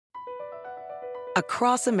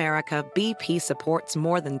Across America, BP supports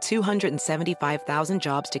more than 275,000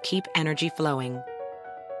 jobs to keep energy flowing.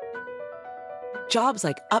 Jobs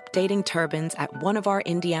like updating turbines at one of our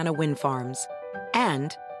Indiana wind farms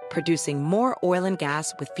and producing more oil and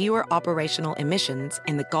gas with fewer operational emissions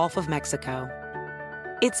in the Gulf of Mexico.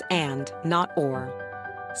 It's and, not or.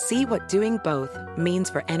 See what doing both means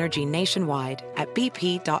for energy nationwide at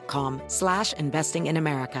bp.com/investing in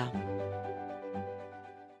America.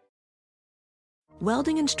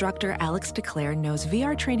 Welding instructor Alex DeClaire knows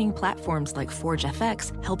VR training platforms like Forge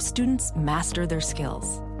FX help students master their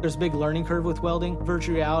skills. There's a big learning curve with welding.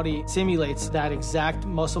 Virtual reality simulates that exact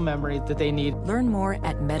muscle memory that they need. Learn more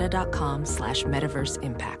at meta.com/metaverse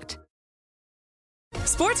impact.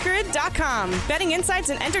 SportsGrid.com. Betting insights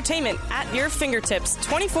and entertainment at your fingertips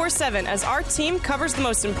 24/7 as our team covers the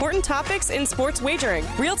most important topics in sports wagering.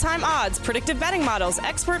 Real-time odds, predictive betting models,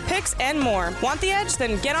 expert picks, and more. Want the edge?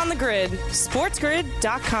 Then get on the grid.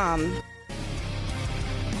 SportsGrid.com.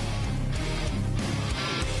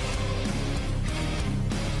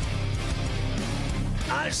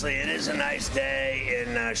 Honestly, it is a nice day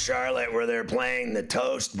in Charlotte where they're playing the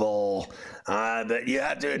Toast Bowl. But you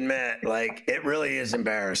have to admit, like, it really is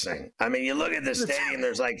embarrassing. I mean, you look at the stadium,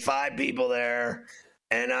 there's like 5 people there,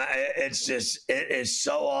 and it is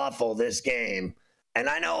so awful, this game. And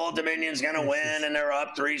I know Old Dominion's going to win, and they're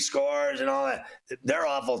up 3 scores and all that. They're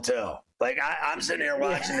awful, too. Like, I'm sitting here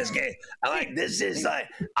watching this game. I'm like, this is like,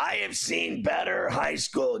 I have seen better high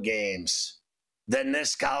school games than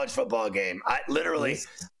this college football game. I literally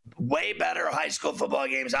way better high school football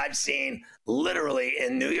games I've seen literally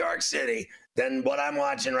in New York City than what I'm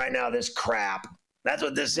watching right now. This crap. That's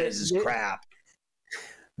what this is crap.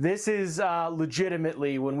 This is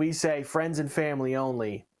legitimately when we say friends and family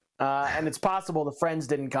only. And it's possible the friends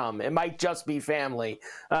didn't come. It might just be family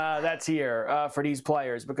that's here for these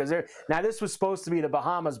players because now this was supposed to be the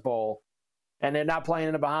Bahamas Bowl. And they're not playing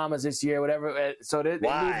in the Bahamas this year, whatever. So they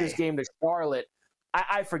moved this game to Charlotte.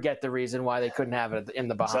 I forget the reason why they couldn't have it in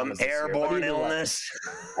the Bahamas. Some airborne illness.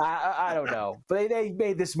 I don't know. But they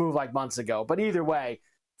made this move like months ago. But either way,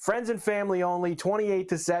 friends and family only,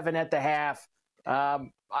 28-7 at the half. I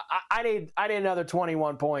need another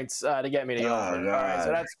 21 points to get me to over. All right,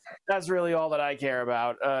 so that's really all that I care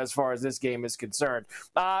about as far as this game is concerned.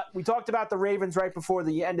 We talked about the Ravens right before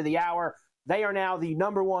the end of the hour. They are now the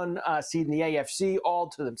number 1 seed in the AFC, all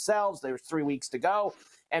to themselves. There's 3 weeks to go.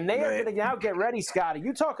 And they are going to now get ready, Scotty.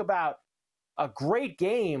 You talk about a great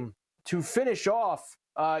game to finish off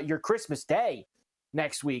your Christmas Day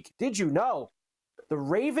next week. Did you know the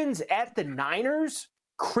Ravens at the Niners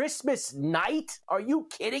Christmas night? Are you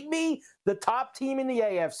kidding me? The top team in the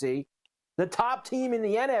AFC, the top team in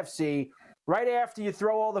the NFC, right after you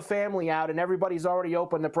throw all the family out and everybody's already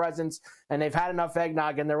opened the presents and they've had enough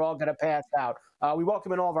eggnog and they're all going to pass out. We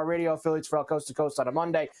welcome in all of our radio affiliates for Coast to Coast on a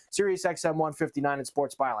Monday, Sirius XM 159 and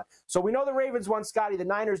Sports Byline. So we know the Ravens won, Scotty. The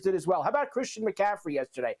Niners did as well. How about Christian McCaffrey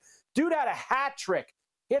yesterday? Dude had a hat trick.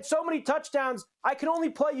 He had so many touchdowns, I can only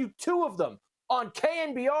play you 2 of them on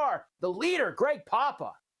KNBR. The leader, Greg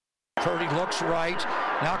Papa. Purdy looks right.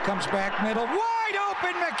 Now comes back middle. Wide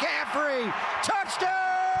open McCaffrey. Touchdown!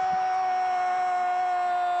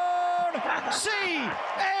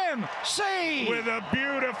 CMC with a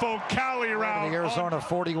beautiful Cali route. The Arizona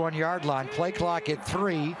 41-yard line. Play clock at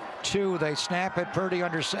 3, 2. They snap it. Purdy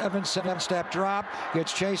under 7-step drop.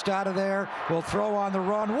 Gets chased out of there. Will throw on the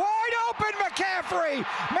run. Wide open McCaffrey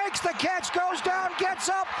makes the catch. Goes down. Gets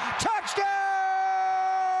up. Touchdown!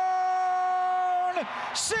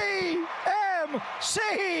 CMC.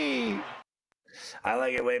 I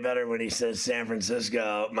like it way better when he says San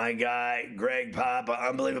Francisco. My guy, Greg Papa,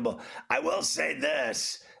 unbelievable. I will say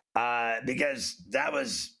this, because that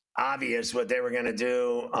was obvious what they were going to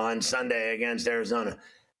do on Sunday against Arizona.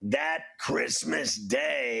 That Christmas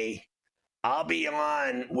Day, I'll be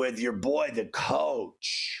on with your boy, the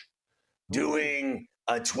coach, doing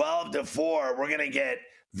a 12-4. We're going to get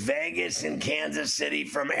Vegas and Kansas City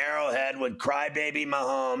from Arrowhead with Crybaby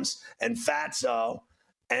Mahomes and Fatso.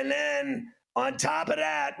 And then on top of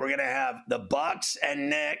that, we're going to have the Bucks and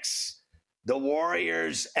Knicks, the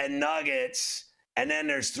Warriors and Nuggets, and then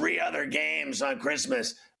there's 3 other games on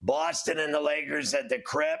Christmas. Boston and the Lakers at the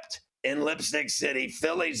Crypt in Lipstick City,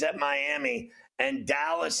 Phillies at Miami, and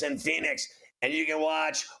Dallas and Phoenix. And you can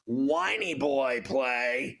watch Whiny Boy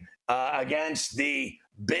play against the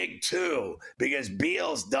Big 2 because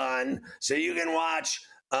Beal's done. So you can watch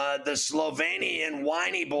the Slovenian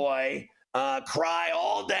Whiny Boy cry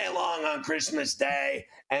all day long on Christmas Day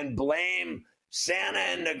and blame Santa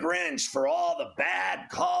and the Grinch for all the bad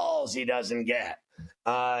calls he doesn't get.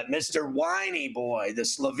 Mr. Whiny Boy, the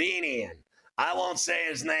Slovenian. I won't say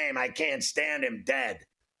his name. I can't stand him. Dead.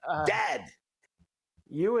 Dead.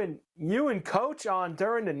 You and Coach on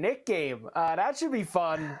during the Knick game. That should be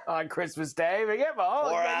fun on Christmas Day. Forget about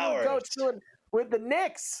 4 hours. You and Coach doing with the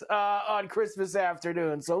Knicks on Christmas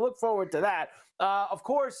afternoon. So look forward to that. Of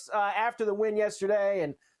course, after the win yesterday,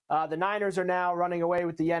 and the Niners are now running away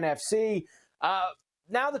with the NFC.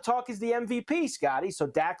 Now the talk is the MVP, Scotty. So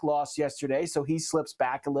Dak lost yesterday, so he slips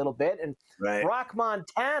back a little bit. And Brock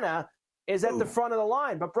Montana is at the front of the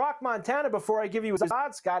line. But Brock Montana, before I give you his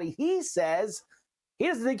odds, Scotty, he says he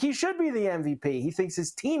doesn't think he should be the MVP. He thinks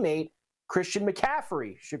his teammate, Christian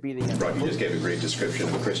McCaffrey, should be the MVP. Brock, you just gave a great description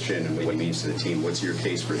of Christian and what he means to the team. What's your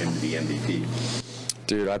case for him to be MVP?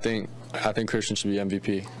 Dude, I think Christian should be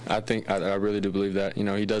MVP. I really do believe that. You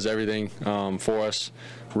know, he does everything for us,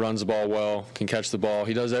 runs the ball well, can catch the ball.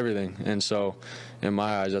 He does everything. And so, in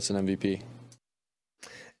my eyes, that's an MVP.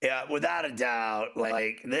 Yeah, without a doubt.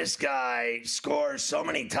 Like, this guy scores so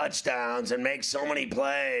many touchdowns and makes so many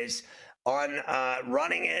plays on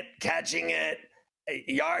running it, catching it,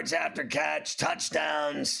 yards after catch,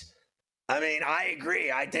 touchdowns. I mean, I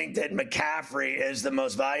agree. I think that McCaffrey is the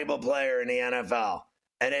most valuable player in the NFL.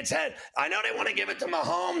 And I know they want to give it to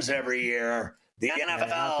Mahomes every year. The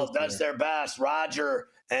NFL does their best. Roger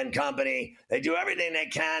and company, they do everything they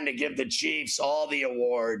can to give the Chiefs all the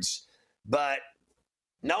awards. But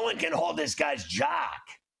no one can hold this guy's jock.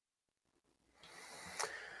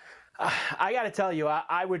 I got to tell you,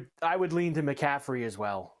 I would lean to McCaffrey as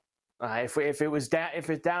well. If it's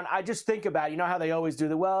down, I just think about it. You know how they always do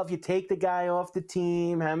if you take the guy off the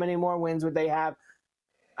team, how many more wins would they have?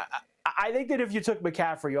 I think that if you took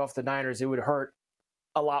McCaffrey off the Niners, it would hurt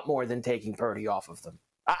a lot more than taking Purdy off of them.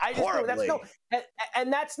 I just Horribly.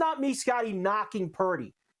 And that's not me, Scotty, knocking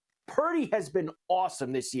Purdy. Purdy has been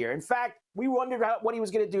awesome this year. In fact, we wondered what he was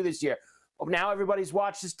going to do this year. Well, now everybody's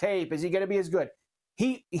watched his tape. Is he going to be as good?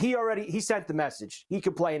 He sent the message. He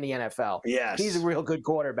could play in the NFL. Yes. He's a real good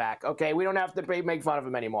quarterback. Okay, we don't have to make fun of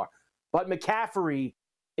him anymore. But McCaffrey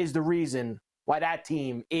is the reason why that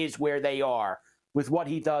team is where they are with what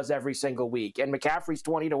he does every single week. And McCaffrey's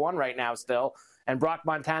 20-1 right now still, and Brock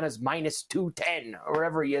Montana's minus 210, or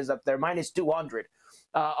wherever he is up there, minus 200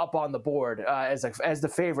 up on the board as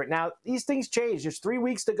the favorite. Now, these things change. There's 3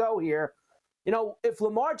 weeks to go here. You know, if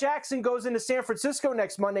Lamar Jackson goes into San Francisco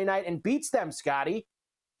next Monday night and beats them, Scotty,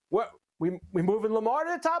 we moving Lamar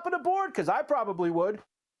to the top of the board? Because I probably would.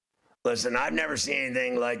 Listen, I've never seen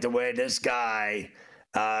anything like the way this guy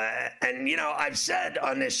and, you know, I've said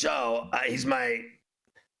on this show, he's my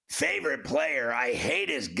favorite player. I hate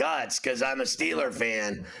his guts because I'm a Steeler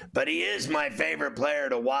fan, but he is my favorite player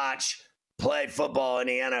to watch play football in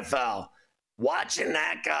the NFL. Watching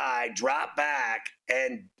that guy drop back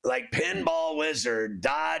and, like pinball wizard,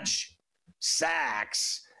 dodge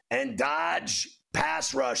sacks and dodge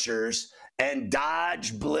pass rushers and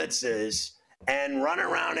dodge blitzes and run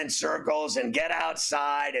around in circles and get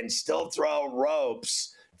outside and still throw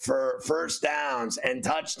ropes for first downs and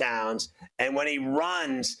touchdowns. And when he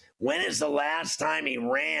runs, when is the last time he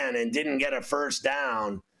ran and didn't get a first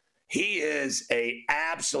down? He is an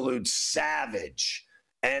absolute savage.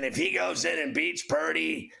 And if he goes in and beats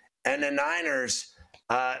Purdy and the Niners,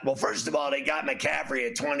 well, first of all, they got McCaffrey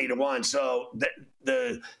at 20-1. So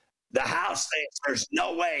the house thinks there's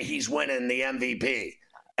no way he's winning the MVP.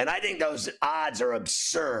 And I think those odds are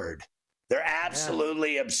absurd. They're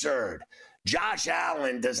absolutely absurd. Josh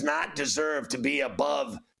Allen does not deserve to be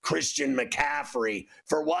above Christian McCaffrey.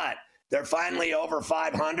 For what? They're finally over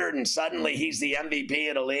 500 and suddenly he's the MVP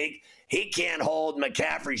of the league. He can't hold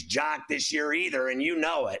McCaffrey's jock this year either, and you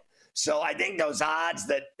know it. So I think those odds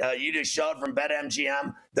that you just showed from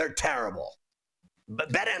BetMGM, they're terrible.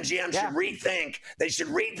 But BetMGM should rethink. They should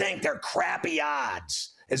rethink their crappy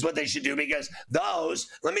odds is what they should do, because those,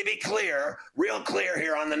 let me be clear, real clear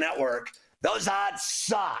here on the network, those odds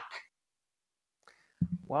suck.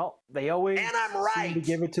 Well, they always seem to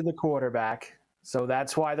give it to the quarterback. So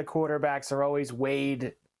that's why the quarterbacks are always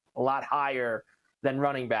weighed a lot higher than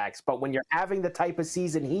running backs. But when you're having the type of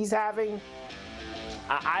season he's having,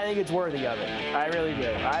 I think it's worthy of it. I really do.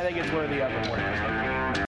 I think it's worthy of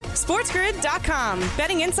it. SportsGrid.com.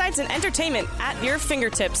 Betting insights and entertainment at your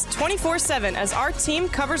fingertips 24/7 as our team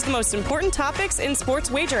covers the most important topics in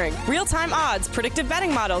sports wagering. Real-time odds, predictive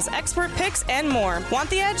betting models, expert picks, and more. Want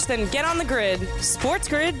the edge? Then get on the grid.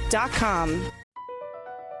 SportsGrid.com.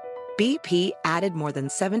 BP added more than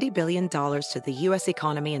 $70 billion to the U.S.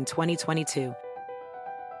 economy in 2022.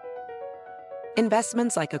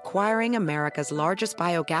 Investments like acquiring America's largest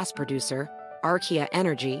biogas producer, Archaea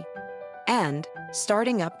Energy, and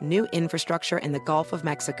starting up new infrastructure in the Gulf of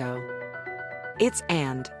Mexico. It's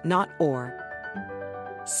and, not or.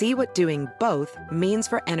 See what doing both means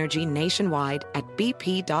for energy nationwide at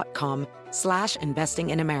bp.com/investing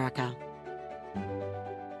in America.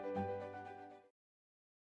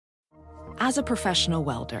 As a professional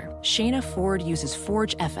welder, Shayna Ford uses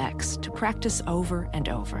Forge FX to practice over and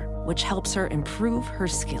over, which helps her improve her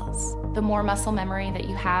skills. The more muscle memory that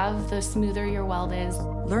you have, the smoother your weld is.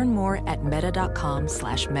 Learn more at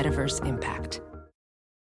meta.com/metaverse impact.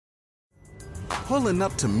 Pulling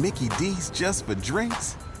up to Mickey D's just for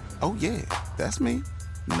drinks? Oh yeah, that's me.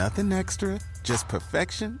 Nothing extra, just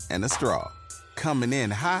perfection and a straw. Coming in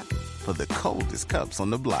hot for the coldest cups on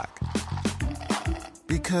the block.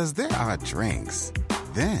 Because there are drinks.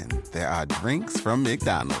 Then there are drinks from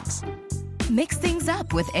McDonald's. Mix things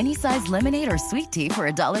up with any size lemonade or sweet tea for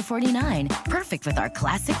 $1.49. Perfect with our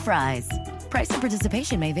classic fries. Price and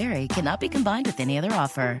participation may vary. Cannot be combined with any other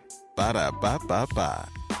offer. Ba-da-ba-ba-ba.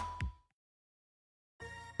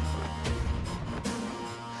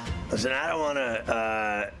 Listen, I don't want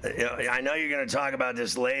to. I know you're going to talk about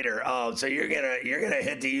this later. Oh, so you're gonna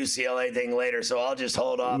hit the UCLA thing later. So I'll just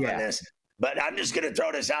hold off on this. But I'm just going to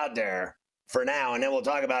throw this out there for now, and then we'll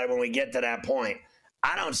talk about it when we get to that point.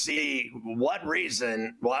 I don't see what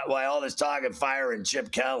reason why all this talk of firing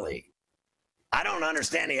Chip Kelly. I don't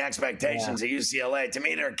understand the expectations of UCLA. To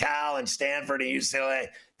me, they're Cal and Stanford and UCLA.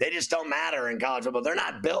 They just don't matter in college football. They're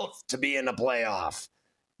not built to be in the playoff.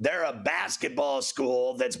 They're a basketball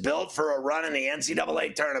school that's built for a run in the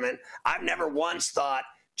NCAA tournament. I've never once thought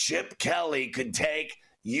Chip Kelly could take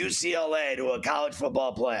UCLA to a college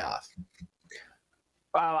football playoff.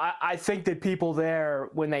 I think that people there,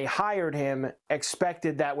 when they hired him,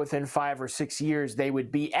 expected that within 5 or 6 years they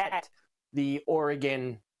would be at the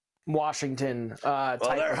Oregon, Washington type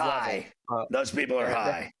well, they're of high. Those people are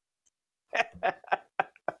high.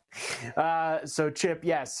 So Chip,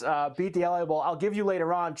 yes, beat the LA Bowl. I'll give you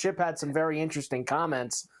later on. Chip had some very interesting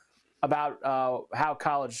comments about how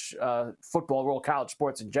college football, or college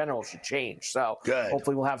sports in general, should change. So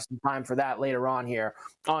hopefully we'll have some time for that later on here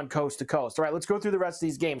on Coast to Coast. All right, let's go through the rest of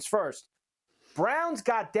these games. First, Browns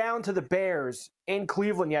got down to the Bears in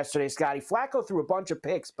Cleveland yesterday, Scotty. Flacco threw a bunch of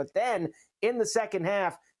picks, but then in the second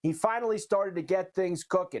half, he finally started to get things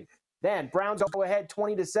cooking. Then Browns go ahead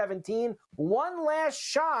 20-17. One last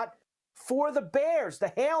shot for the Bears.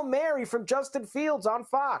 The Hail Mary from Justin Fields on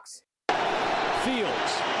Fox.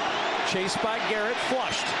 Fields, chased by Garrett,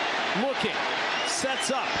 flushed, looking, sets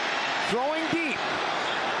up, throwing deep.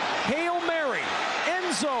 Hail Mary,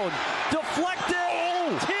 end zone, deflected,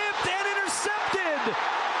 tipped, and intercepted.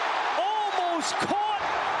 Almost caught,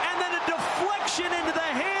 and then a deflection into the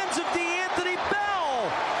hands of DeAnthony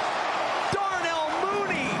Bell.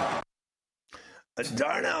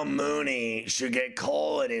 Darnell Mooney should get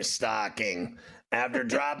coal in his stocking after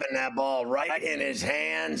dropping that ball right in his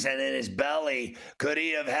hands and in his belly. Could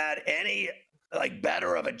he have had any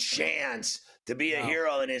better of a chance to be a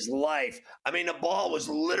hero in his life? I mean, the ball was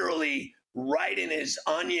literally right in his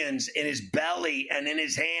onions, in his belly and in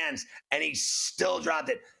his hands, and he still dropped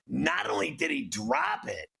it. Not only did he drop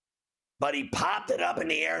it, but he popped it up in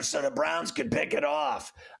the air so the Browns could pick it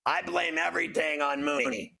off. I blame everything on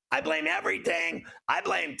Mooney. I blame everything. I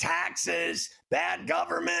blame taxes, bad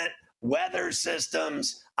government, weather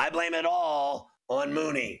systems. I blame it all on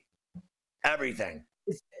Mooney. Everything.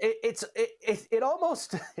 It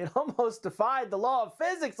almost defied the law of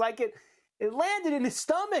physics. Like it landed in his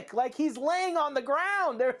stomach. Like he's laying on the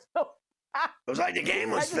ground. There's no. It was like the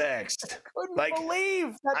game was fixed. Couldn't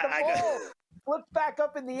believe that the ball flipped back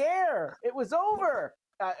up in the air. It was over.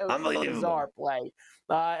 It was a bizarre play.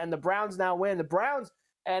 And the Browns now win. The Browns.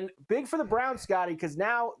 And big for the Browns, Scotty, because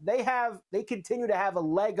now they continue to have a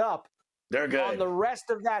leg up. They're good on the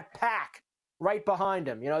rest of that pack right behind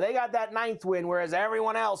them. You know, they got that 9th win, whereas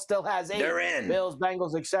everyone else still has 8. They're in. Bills,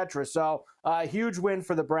 Bengals, etc. So huge win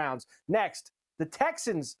for the Browns. Next, the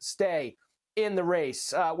Texans stay in the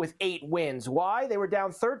race with 8 wins. Why? They were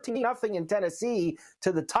down 13-0 in Tennessee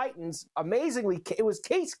to the Titans. Amazingly, it was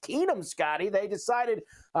Case Keenum, Scotty. They decided,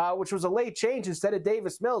 which was a late change instead of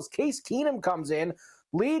Davis Mills. Case Keenum comes in,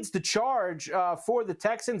 leads the charge for the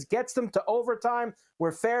Texans, gets them to overtime,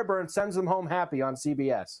 where Fairburn sends them home happy on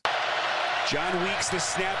CBS. John Weeks, the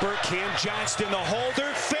snapper. Cam Johnston, the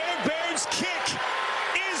holder. Fairburn's kick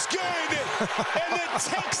is good. And the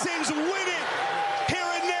Texans win it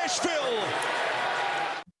here in Nashville.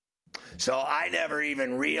 So I never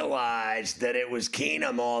even realized that it was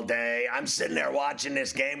Keenum all day. I'm sitting there watching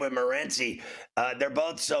this game with Morency. They're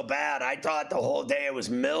both so bad. I thought the whole day it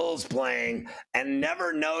was Mills playing and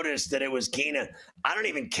never noticed that it was Keenum. I don't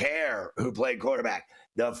even care who played quarterback.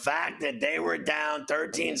 The fact that they were down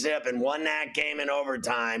 13-0 and won that game in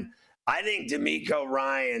overtime, I think DeMeco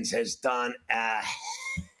Ryans has done a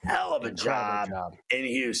hell of a job in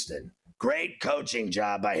Houston. Great coaching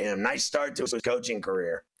job by him. Nice start to his coaching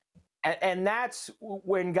career. And that's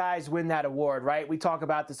when guys win that award, right? We talk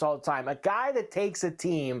about this all the time. A guy that takes a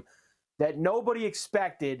team that nobody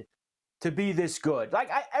expected to be this good. Like,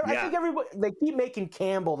 I think everybody, they keep making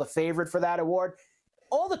Campbell the favorite for that award.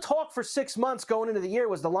 All the talk for 6 months going into the year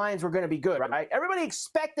was the Lions were going to be good, right? Everybody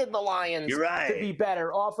expected the Lions to be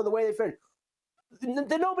better off of the way they finished.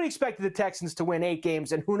 Nobody expected the Texans to win 8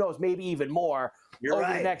 games and who knows, maybe even more over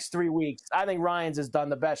the next 3 weeks. I think Ryans has done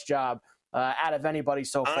the best job out of anybody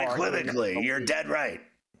so far. Unequivocally, you're dead right.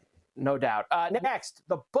 No doubt. Next,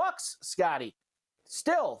 the Bucs, Scotty.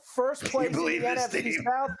 Still, first place in the NFC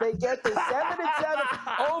South. They get the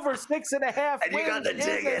 7-7 over 6.5 and you got the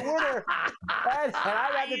ticket. Winner. And I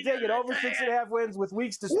got the ticket over 6.5 wins with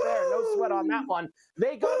weeks to spare. No sweat on that one.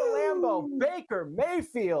 They go to Lambeau. Baker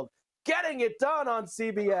Mayfield getting it done on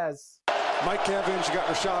CBS. Mike Evans, you got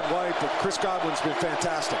Rashad White, but Chris Godwin's been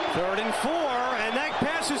fantastic. 3rd and 4, and that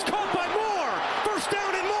pass is caught by Moore. First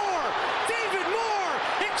down and more. David Moore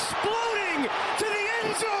exploding to the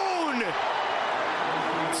end zone.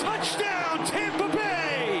 Touchdown, Tampa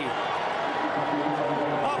Bay!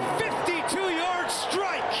 A 52-yard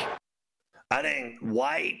strike. I think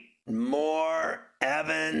White, Moore,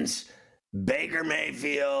 Evans, Baker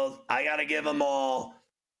Mayfield, I got to give them all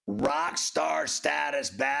rock star status,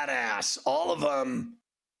 badass. All of them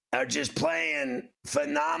are just playing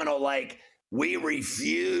phenomenal. Like, we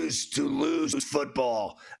refuse to lose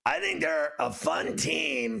football. I think they're a fun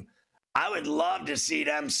team. I would love to see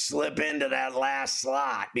them slip into that last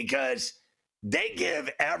slot because they give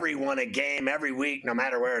everyone a game every week, no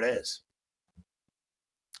matter where it is.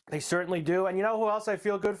 They certainly do. And you know who else I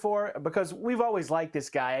feel good for? Because we've always liked this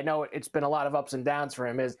guy. I know it's been a lot of ups and downs for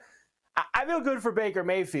him. I feel good for Baker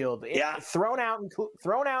Mayfield. Yeah. Thrown out in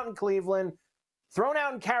Cleveland, thrown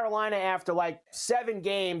out in Carolina after like 7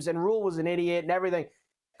 games, and Rule was an idiot and everything.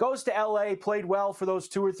 Goes to L.A., played well for those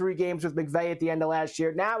 2 or 3 games with McVay at the end of last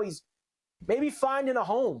year. Now he's maybe finding a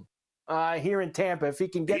home here in Tampa if he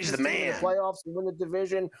can get to the playoffs and win the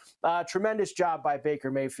division. Tremendous job by Baker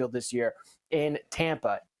Mayfield this year in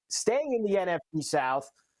Tampa. Staying in the NFC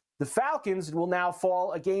South, the Falcons will now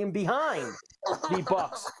fall a game behind the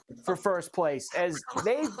Bucs for first place as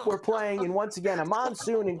they were playing in, once again, a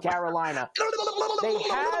monsoon in Carolina. They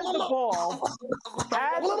had the ball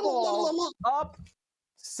up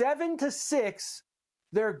 7-6.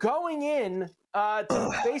 They're going in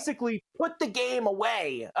to basically put the game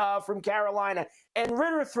away from Carolina. And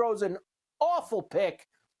Ritter throws an awful pick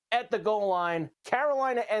at the goal line.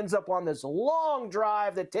 Carolina ends up on this long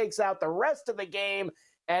drive that takes out the rest of the game.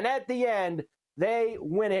 And at the end, they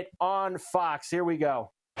win it on Fox. Here we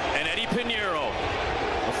go. And Eddie Pinheiro,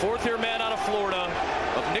 a 4th-year man out of Florida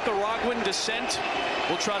of Nicaraguan descent,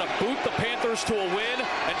 will try to boot the Panthers to a win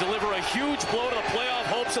and deliver a huge blow to the playoff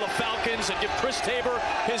hopes of the Falcons and give Chris Tabor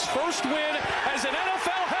his first win as an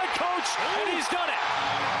NFL head coach, and he's done it.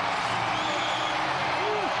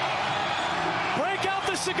 Break out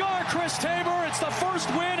the cigar, Chris Tabor. It's the first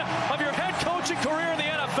win of your head coaching career in the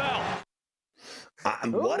NFL.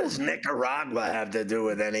 What does Nicaragua have to do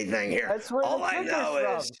with anything here? That's where all I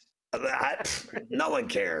know is no one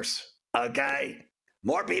cares. Okay?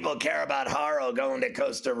 More people care about Haro going to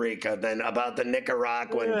Costa Rica than about the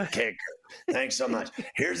Nicaraguan kicker. Thanks so much.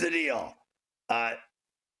 Here's the deal.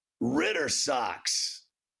 Ritter sucks.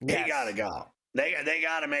 Yes. He got to go. They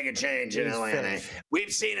got to make a change in Atlanta. Finished.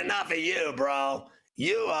 We've seen enough of you, bro.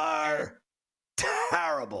 You are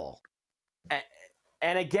terrible.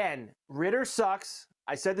 And again, Ritter sucks.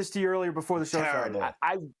 I said this to you earlier before the show started.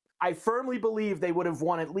 I firmly believe they would have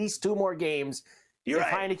won at least 2 more games if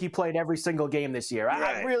Heineke played every single game this year.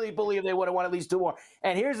 I really believe they would have won at least 2 more.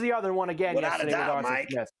 And here's the other one again yesterday with Arthur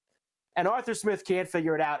Smith. And Arthur Smith can't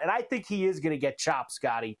figure it out. And I think he is going to get chopped,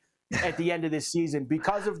 Scotty, at the end of this season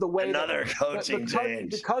because of the way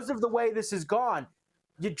because of the way this has gone.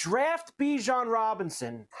 You draft Bijan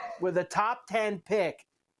Robinson with a top 10 pick,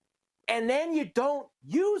 and then you don't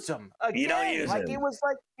use him again. You don't use him. It was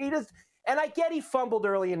like he just. And I get he fumbled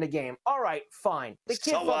early in the game. All right, fine. The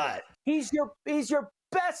kid fumbled. What? He's your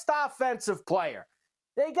best offensive player.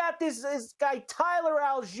 They got this guy Tyler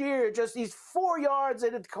Algier. He's 4 yards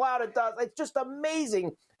in a cloud of dust. It's just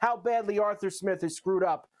amazing how badly Arthur Smith has screwed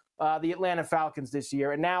up the Atlanta Falcons this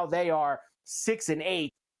year, and now they are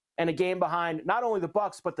 6-8. And a game behind not only the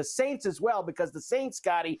Bucs, but the Saints as well, because the Saints,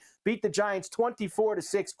 Scotty, beat the Giants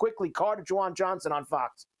 24-6 quickly. Carter Juwan Johnson on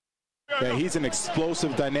Fox. Yeah, he's an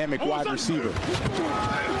explosive, dynamic wide receiver.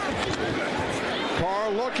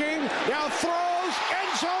 Carr looking, now throws,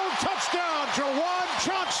 end zone. Touchdown, Jawan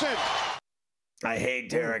Johnson. I hate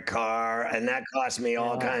Derek Carr, and that cost me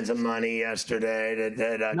all kinds of money yesterday.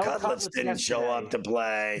 That Cutlets didn't show up to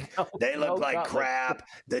play. They looked like crap.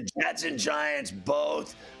 The Jets and Giants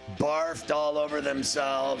both barfed all over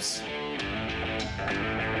themselves.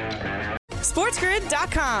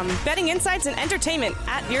 SportsGrid.com. Betting insights and entertainment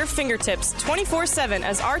at your fingertips 24/7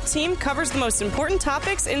 as our team covers the most important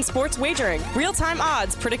topics in sports wagering. Real-time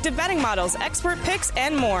odds, predictive betting models, expert picks,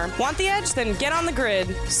 and more. Want the edge? Then get on the grid.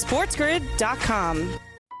 SportsGrid.com.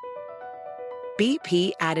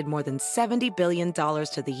 BP added more than $70 billion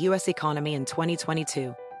to the U.S. economy in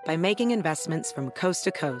 2022 by making investments from coast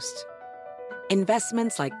to coast.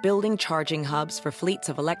 Investments like building charging hubs for fleets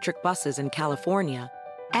of electric buses in California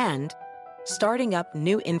and starting up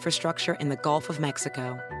new infrastructure in the Gulf of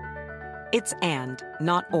Mexico. It's and,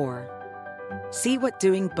 not or. See what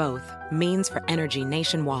doing both means for energy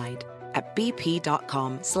nationwide at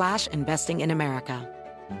bp.com/investing in America.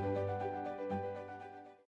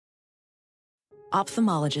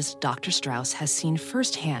 Ophthalmologist Dr. Strauss has seen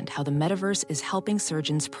firsthand how the metaverse is helping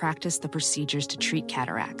surgeons practice the procedures to treat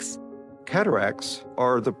cataracts. Cataracts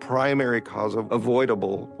are the primary cause of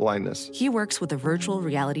avoidable blindness. He works with a virtual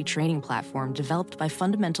reality training platform developed by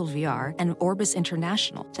Fundamental VR and Orbis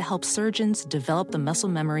International to help surgeons develop the muscle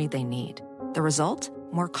memory they need. The result?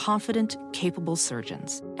 More confident, capable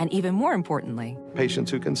surgeons. And even more importantly, patients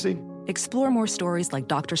who can see. Explore more stories like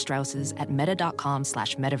Dr. Strauss's at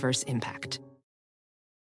meta.com/metaverse impact.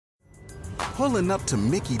 Pulling up to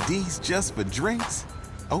Mickey D's just for drinks?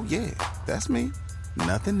 Oh yeah, that's me.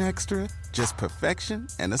 Nothing extra, just perfection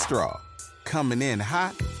and a straw. Coming in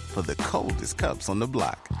hot for the coldest cups on the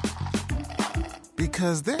block.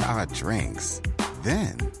 Because there are drinks.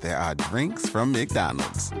 Then there are drinks from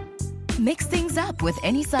McDonald's. Mix things up with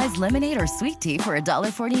any size lemonade or sweet tea for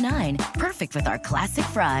 $1.49. Perfect with our classic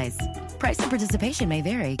fries. Price and participation may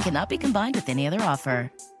vary. Cannot be combined with any other offer.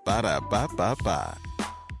 Ba-da-ba-ba-ba.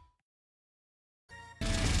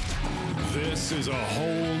 This is a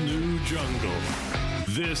whole new jungle.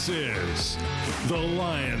 This is The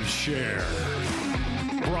Lion's Share.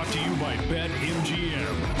 Brought to you by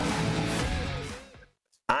BetMGM.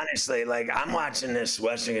 Honestly, like, I'm watching this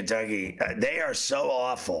Western Kentucky. They are so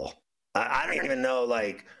awful. I don't even know,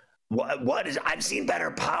 like, what is. I've seen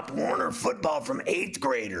better Pop Warner football from 8th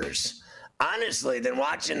graders, honestly, than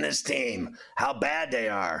watching this team, how bad they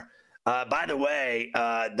are. By the way,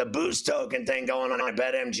 the boost token thing going on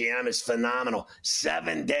BetMGM is phenomenal.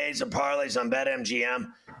 7 days of parlays on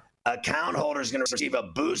BetMGM. Account holders going to receive a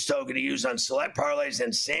boost token to use on select parlays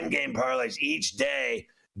and same-game parlays each day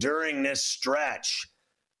during this stretch.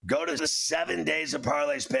 Go to the 7 days of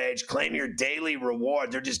parlays page, claim your daily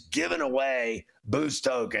reward. They're just giving away boost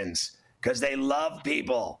tokens because they love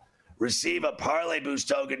people. Receive a parlay boost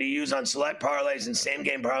token to use on select parlays and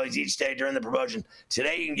same-game parlays each day during the promotion.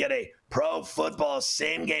 Today, you can get a pro football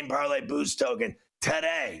same-game parlay boost token.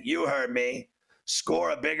 Today, you heard me. Score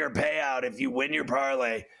a bigger payout if you win your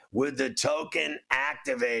parlay with the token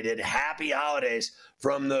activated. Happy holidays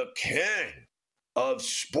from the king of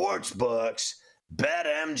sportsbooks,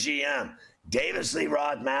 BetMGM. Davis Lee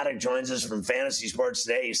Roth Mattek joins us from Fantasy Sports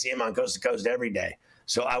Today. You see him on Coast to Coast every day.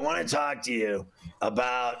 So I want to talk to you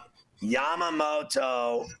about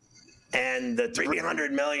Yamamoto and the $300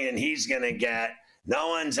 million he's going to get. No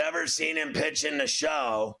one's ever seen him pitch in the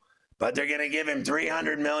show, but they're going to give him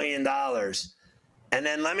 $300 million. And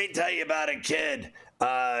then let me tell you about a kid,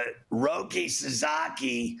 Roki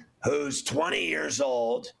Sasaki, who's 20 years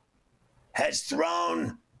old, has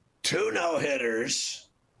thrown 2 no-hitters.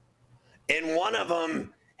 In one of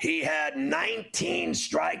them, he had 19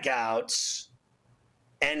 strikeouts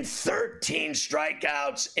and 13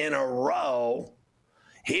 strikeouts in a row.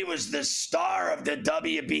 He was the star of the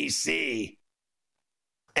WBC,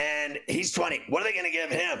 and he's 20. What are they going to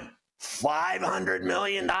give him? $500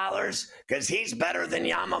 million? Because he's better than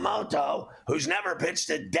Yamamoto, who's never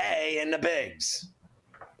pitched a day in the bigs.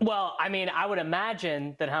 Well, I mean, I would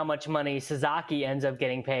imagine that how much money Sasaki ends up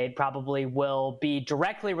getting paid probably will be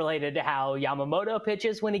directly related to how Yamamoto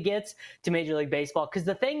pitches when he gets to Major League Baseball. Because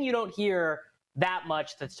the thing you don't hear that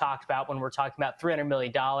much that's talked about when we're talking about $300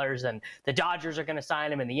 million and the Dodgers are going to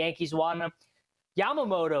sign him and the Yankees want him.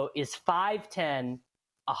 Yamamoto is 5'10",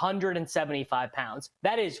 175 pounds.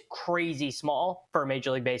 That is crazy small for a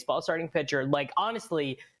Major League Baseball starting pitcher. Like,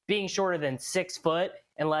 honestly, being shorter than 6 foot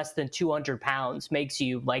and less than 200 pounds makes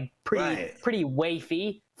you like pretty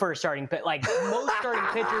wafy for a starting pitcher. Like most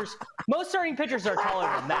starting pitchers are taller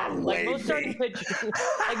than that. Like most starting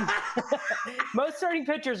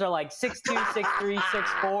pitchers are like 6'2", 6'3",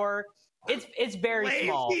 6'4". It's very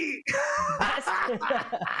small. Best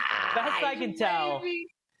I can tell.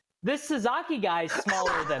 This Sasaki guy is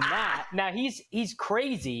smaller than that. Now he's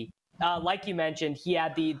crazy. Like you mentioned, he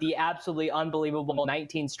had the absolutely unbelievable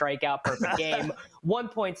 19 strikeout per game,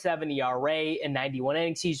 1.7 ERA in 91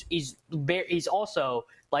 innings. He's also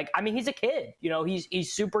he's a kid.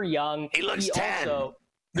 He's super young. He looks 10.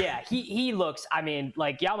 Yeah, he looks,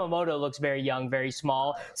 Yamamoto looks very young, very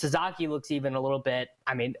small. Sasaki looks even a little bit,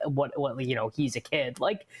 he's a kid.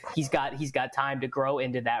 He's got time to grow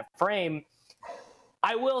into that frame.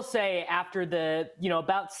 I will say after the,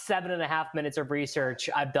 about 7.5 minutes of research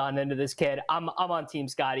I've done into this kid, I'm on Team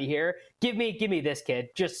Scotty here. Give me this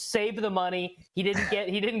kid. Just save the money. He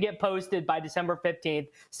didn't get posted by December 15th.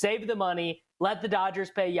 Save the money. Let the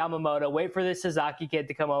Dodgers pay Yamamoto. Wait for this Sasaki kid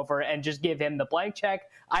to come over and just give him the blank check.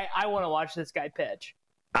 I want to watch this guy pitch.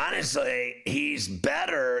 Honestly, he's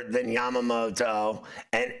better than Yamamoto,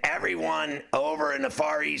 and everyone over in the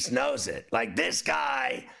Far East knows it. This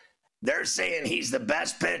guy, they're saying he's the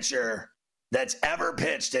best pitcher that's ever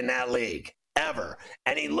pitched in that league, ever.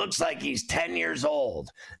 And he looks like he's 10 years old,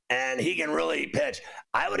 and he can really pitch.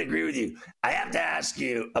 I would agree with you. I have to ask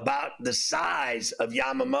you about the size of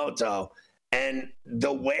Yamamoto and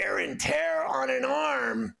the wear and tear on an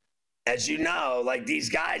arm. As you know, these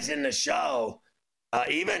guys in the show,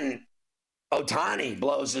 even Ohtani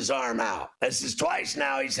blows his arm out. This is twice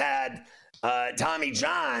now he's had Tommy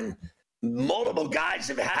John. Multiple guys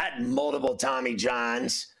have had multiple Tommy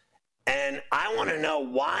Johns. And I want to know,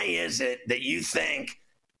 why is it that you think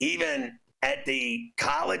even at the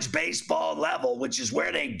college baseball level, which is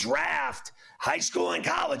where they draft high school and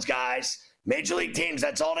college guys, major league teams,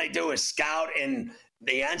 that's all they do is scout in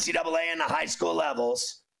the NCAA and the high school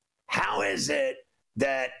levels. How is it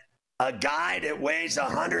that a guy that weighs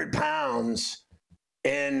 100 pounds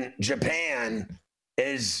in Japan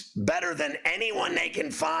is better than anyone they can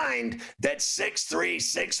find that's 6'3",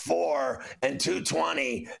 6'4", and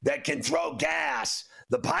 220 that can throw gas?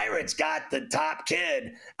 The Pirates got the top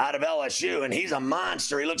kid out of LSU, and he's a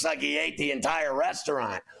monster. He looks like he ate the entire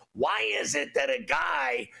restaurant. Why is it that a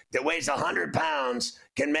guy that weighs 100 pounds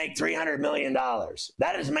can make $300 million?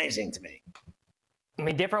 That is amazing to me.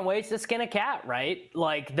 Different ways to skin a cat, right?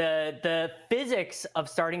 The physics of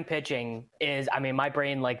starting pitching is, my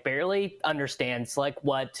brain barely understands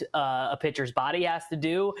what a pitcher's body has to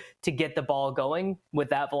do to get the ball going with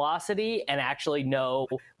that velocity and actually know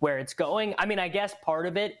where it's going. I guess part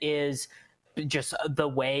of it is just the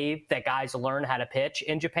way that guys learn how to pitch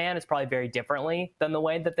in Japan is probably very differently than the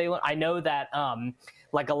way that they learn. I know that a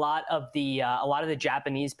lot of the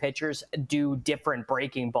Japanese pitchers do different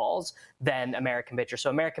breaking balls than American pitchers. So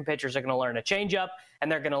American pitchers are going to learn a changeup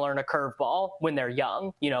and they're going to learn a curveball when they're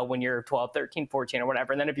young, when you're 12, 13, 14 or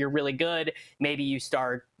whatever. And then if you're really good, maybe you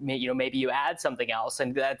start, maybe you add something else.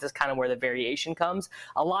 And that's kind of where the variation comes.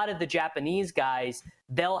 A lot of the Japanese guys,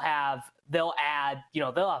 they'll add, they'll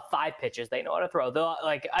have 5 pitches they know how to throw.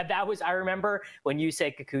 I remember when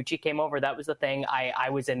Yusei Kikuchi came over, that was the thing I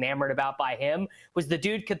was enamored about by him, was the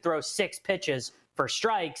dude could throw 6 pitches for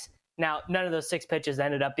strikes. Now, none of those 6 pitches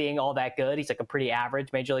ended up being all that good. He's a pretty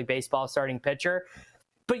average Major League Baseball starting pitcher.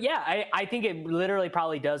 But yeah, I think it literally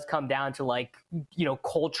probably does come down to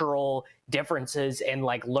cultural differences and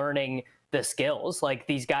learning the skills.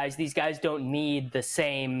 These guys don't need the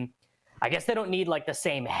same, I guess they don't need the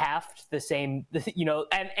same heft, the same,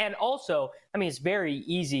 and also, it's very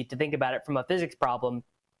easy to think about it from a physics problem,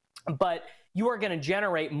 but you are going to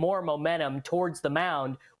generate more momentum towards the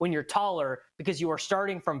mound when you're taller because you are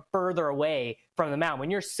starting from further away from the mound.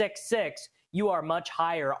 When you're 6'6", you are much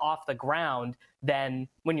higher off the ground than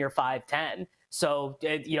when you're 5'10". So,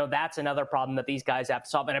 that's another problem that these guys have to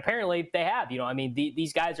solve. And apparently they have,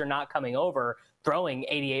 these guys are not coming over throwing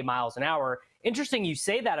 88 miles an hour. Interesting you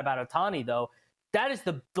say that about Ohtani, though. That is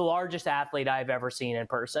the largest athlete I've ever seen in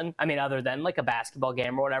person. Other than a basketball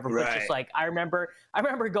game or whatever. Right. But just I remember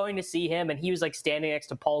going to see him and he was standing next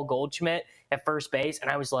to Paul Goldschmidt at first base.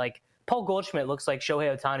 And I was like, Paul Goldschmidt looks like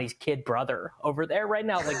Shohei Ohtani's kid brother over there right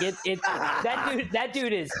now. That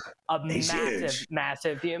dude is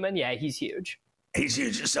massive human. Yeah, he's huge. He's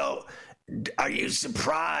huge. So are you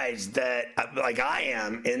surprised that, I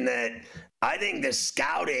am, in that I think the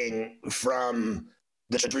scouting from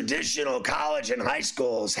the traditional college and high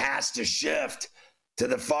schools has to shift to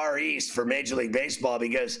the Far East for Major League Baseball?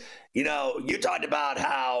 Because, you talked about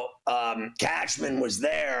how Cashman was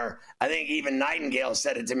there. I think even Nightingale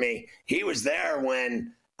said it to me. He was there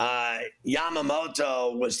when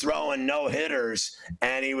Yamamoto was throwing no-hitters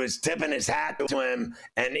and he was tipping his hat to him.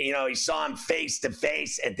 And, he saw him face to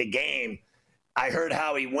face at the game. I heard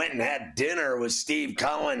how he went and had dinner with Steve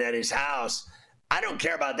Cohen at his house. I don't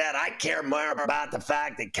care about that. I care more about the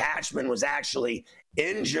fact that Cashman was actually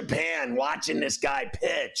in Japan watching this guy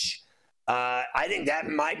pitch. I think that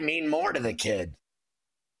might mean more to the kid.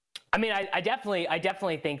 I mean, I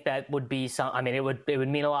definitely think that would be some. I mean, it would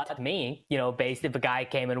mean a lot to me, based if a guy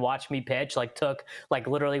came and watched me pitch,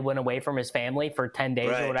 literally went away from his family for 10 days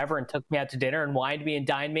or whatever, and took me out to dinner and wined me and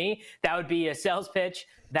dined me. That would be a sales pitch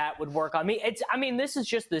that would work on me. This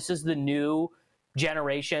is the new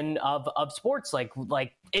generation of sports.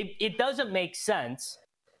 It doesn't make sense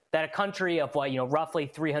that a country of roughly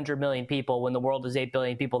 300 million people, when the world is 8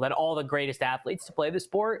 billion people, that all the greatest athletes to play the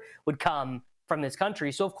sport would come from this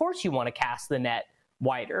country. So of course you want to cast the net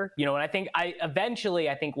wider, and I think eventually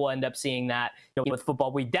we'll end up seeing that with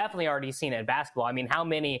football. We definitely already seen it in basketball. I mean, how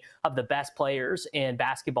many of the best players in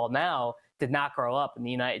basketball now did not grow up in the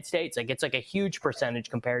United States? It's a huge percentage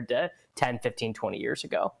compared to 10, 15, 20 years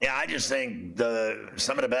ago. Yeah, I just think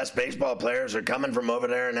some of the best baseball players are coming from over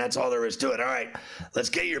there, and that's all there is to it. All right, let's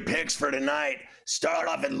get your picks for tonight. Start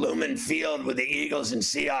off at Lumen Field with the Eagles and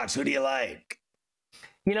Seahawks. Who do you like?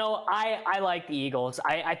 I like the Eagles.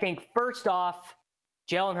 I think first off,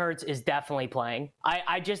 Jalen Hurts is definitely playing.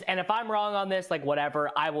 And if I'm wrong on this,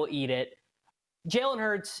 whatever, I will eat it. Jalen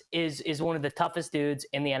Hurts is one of the toughest dudes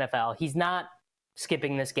in the NFL. He's not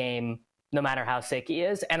skipping this game no matter how sick he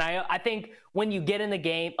is. And I think when you get in the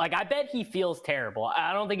game, I bet he feels terrible.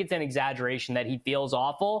 I don't think it's an exaggeration that he feels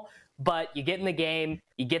awful, but you get in the game,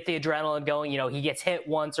 you get the adrenaline going, he gets hit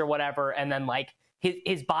once or whatever, and then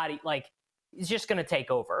his body, is just going to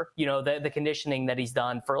take over. The conditioning that he's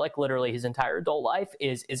done for literally his entire adult life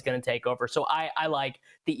is going to take over. So I like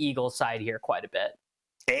the Eagles side here quite a bit.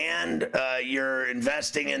 And you're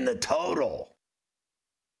investing in the total.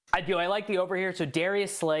 I do. I like the over here. So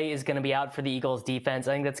Darius Slay is going to be out for the Eagles defense.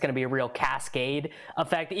 I think that's going to be a real cascade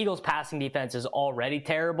effect. The Eagles passing defense is already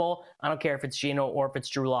terrible. I don't care if it's Geno or if it's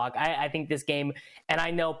Drew Lock. I think this game, and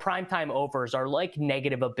I know primetime overs are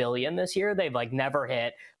negative $1 billion this year. They've never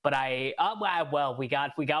hit. But we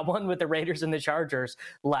got one with the Raiders and the Chargers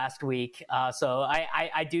last week. So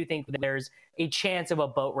I do think that there's a chance of a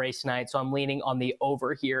boat race tonight. So I'm leaning on the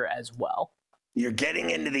over here as well. You're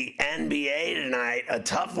getting into the NBA tonight, a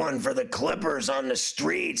tough one for the Clippers on the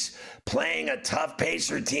streets, playing a tough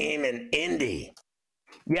Pacer team in Indy.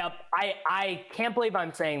 Yep, I can't believe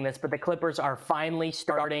I'm saying this, but the Clippers are finally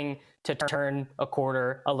starting to turn a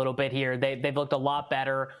quarter a little bit here. They've looked a lot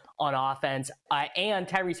better on offense. And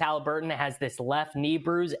Tyrese Halliburton has this left knee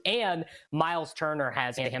bruise, and Miles Turner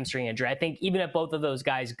has a hamstring injury. I think even if both of those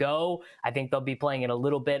guys go, I think they'll be playing in a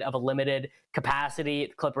little bit of a limited capacity.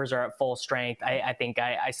 The Clippers are at full strength. I think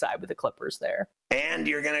I side with the Clippers there. And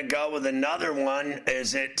you're going to go with another one.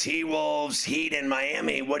 Is it T-Wolves, Heat in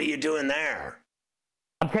Miami? What are you doing there?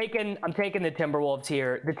 I'm taking the Timberwolves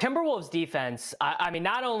here. The Timberwolves defense,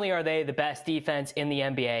 not only are they the best defense in the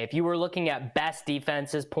NBA, if you were looking at best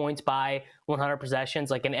defenses, points by 100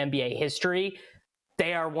 possessions, in NBA history,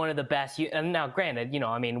 they are one of the best. And now, granted,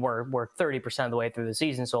 we're 30% of the way through the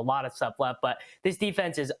season, so a lot of stuff left, but this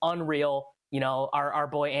defense is unreal. Our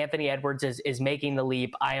boy Anthony Edwards is making the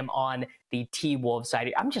leap. I am on the T-Wolves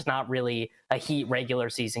side. I'm just not really a Heat regular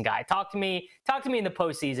season guy. Talk to me in the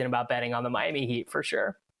postseason about betting on the Miami Heat for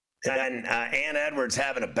sure. And Ant Edwards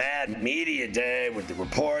having a bad media day with the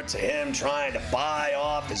reports of him trying to buy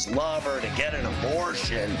off his lover to get an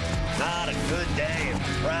abortion. Not a good day in the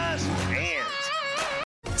press for Ant.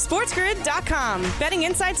 SportsGrid.com. Betting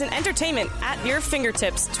insights and entertainment at your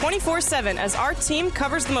fingertips 24/7 as our team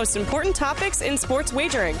covers the most important topics in sports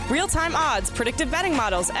wagering. Real-time odds, predictive betting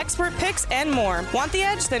models, expert picks, and more. Want the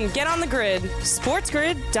edge? Then get on the grid.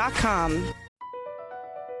 SportsGrid.com.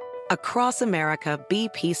 Across America,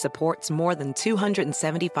 BP supports more than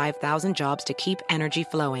 275,000 jobs to keep energy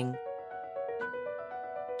flowing.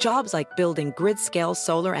 Jobs like building grid-scale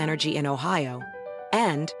solar energy in Ohio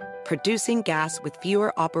and producing gas with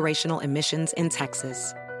fewer operational emissions in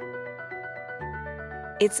Texas.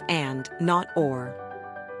 It's and, not or.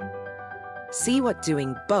 See what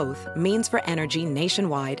doing both means for energy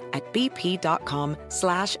nationwide at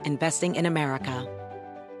bp.com/investing in America.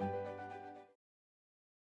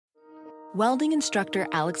 Welding instructor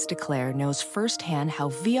Alex DeClaire knows firsthand how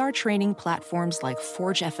VR training platforms like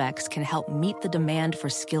ForgeFX can help meet the demand for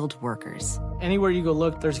skilled workers. Anywhere you go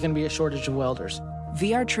look, there's going to be a shortage of welders.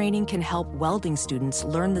 VR training can help welding students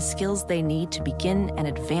learn the skills they need to begin and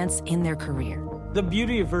advance in their career. The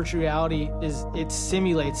beauty of virtual reality is it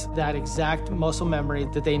simulates that exact muscle memory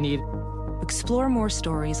that they need. Explore more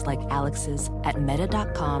stories like Alex's at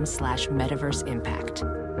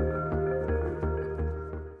meta.com/metaverseimpact.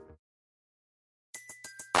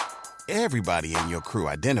 Everybody in your crew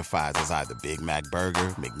identifies as either Big Mac Burger,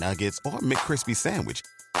 McNuggets, or McCrispy Sandwich.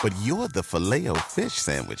 But you're the Filet-O-Fish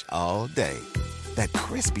Sandwich all day. That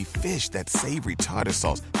crispy fish, that savory tartar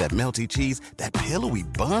sauce, that melty cheese, that pillowy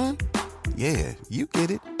bun. Yeah, you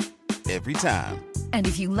get it. Every time. And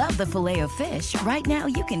if you love the Filet-O-Fish, right now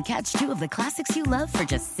you can catch 2 of the classics you love for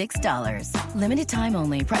just $6. Limited time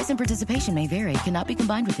only. Price and participation may vary. Cannot be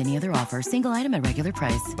combined with any other offer. Single item at regular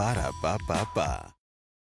price. Ba-da-ba-ba-ba.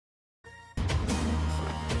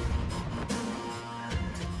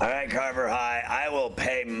 All right, Carver High, I will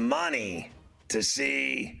pay money to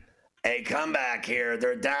see a comeback here.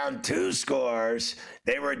 They're down 2 scores.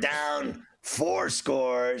 They were down 4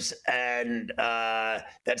 scores, and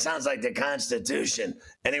that sounds like the Constitution.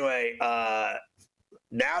 Anyway,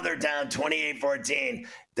 now they're down 28-14.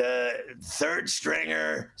 The third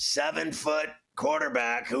stringer, 7-foot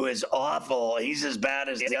quarterback who is awful. He's as bad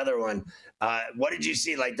as the other one. What did you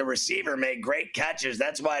see? Like, the receiver made great catches.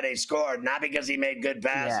 That's why they scored, not because he made good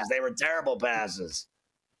passes. Yeah. They were terrible passes.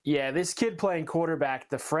 Yeah, this kid playing quarterback,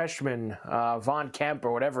 the freshman, Von Kemp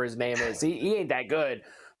or whatever his name is, he ain't that good.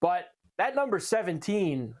 But that number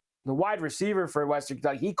 17, the wide receiver for Western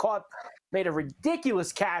Kentucky, made a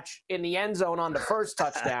ridiculous catch in the end zone on the first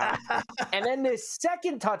touchdown. And then this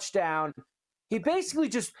second touchdown, he basically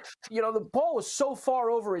just, the ball was so far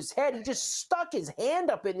over his head, he just stuck his hand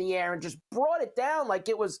up in the air and just brought it down like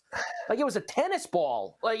it was a tennis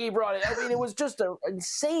ball. Like he brought it. I mean, it was just an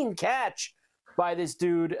insane catch by this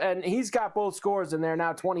dude. And he's got both scores, and they're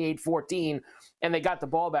now 28-14, and they got the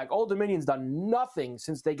ball back. Old Dominion's done nothing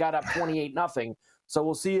since they got up 28-0. So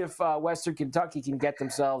we'll see if Western Kentucky can get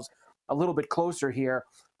themselves a little bit closer here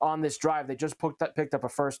on this drive. They just picked up a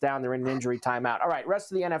first down. They're in an injury timeout. All right,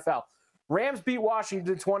 rest of the NFL. Rams beat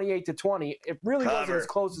Washington 28-20. It really wasn't as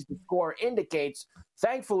close as the score indicates.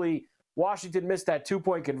 Thankfully, Washington missed that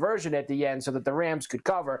 2-point conversion at the end so that the Rams could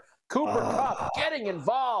cover. Cooper Kupp getting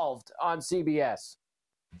involved on CBS.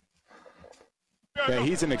 Yeah,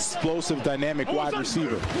 he's an explosive, dynamic wide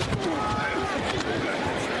receiver.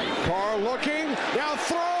 Carr looking, now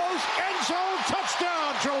throws, end zone,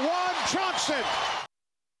 touchdown, Jawan Johnson.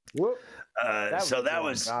 Whoop. That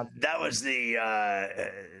was the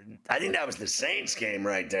I think that was the Saints game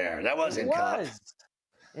right there. That wasn't Kupp.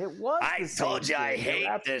 It was. I told you I hate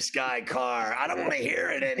this guy Carr. I don't want to hear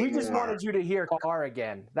it anymore. We just wanted you to hear Carr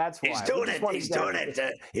again. That's why. He's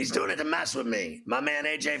doing it to mess with me. My man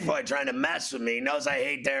AJ Foy trying to mess with me. He knows I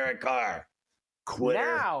hate Derek Carr. Quitter.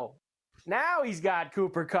 Now he's got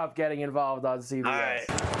Cooper Kupp getting involved on CBS. All right.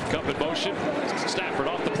 Kupp in motion. Stafford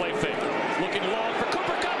off the play fake. Looking long for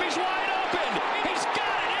Cooper Kupp. He's wide open. He's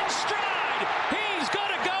got it in stride. He's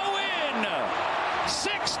going to go in.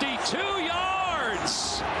 62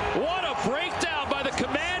 yards. What a breakdown by the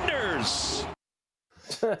Commanders.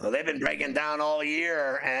 Well, they've been breaking down all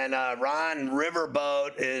year, and Ron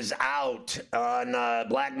Riverboat is out on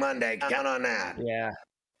Black Monday. Count on that. Yeah.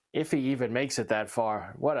 If he even makes it that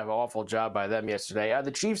far. What an awful job by them yesterday.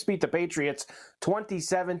 The Chiefs beat the Patriots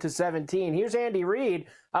 27-17. Here's Andy Reid,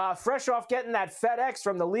 fresh off getting that FedEx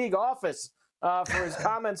from the league office for his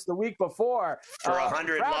comments the week before. For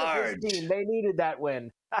 100 large. They needed that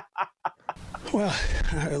win. Well,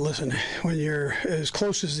 listen, when you're as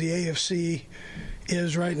close as the AFC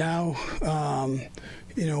is right now,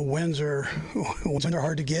 wins are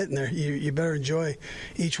hard to get, and you better enjoy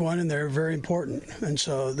each one, and they're very important. And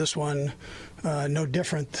so this one, no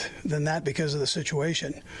different than that because of the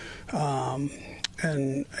situation.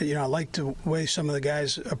 And I like the way some of the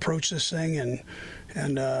guys approach this thing,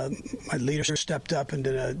 and my leadership stepped up and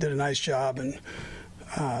did a nice job. And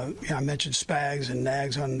I mentioned Spags and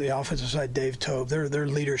Nags on the offensive side, Dave Tobe. Their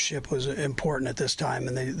leadership was important at this time,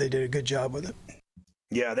 and they did a good job with it.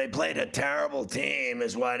 Yeah, they played a terrible team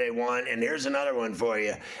is why they won. And here's another one for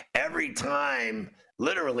you. Every time,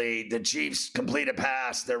 literally, the Chiefs complete a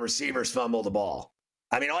pass, their receivers fumble the ball.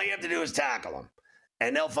 I mean, all you have to do is tackle them,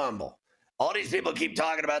 and they'll fumble. All these people keep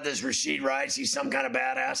talking about this Rashid Rice. He's some kind of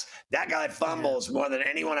badass. That guy fumbles more than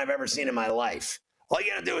anyone I've ever seen in my life. All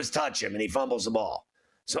you got to do is touch him, and he fumbles the ball.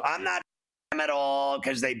 So I'm not at all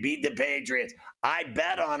because they beat the Patriots. I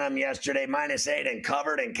bet on them yesterday, -8, and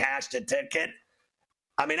covered and cashed a ticket.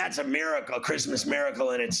 I mean, that's a miracle, a Christmas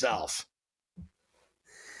miracle in itself.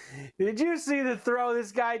 Did you see the throw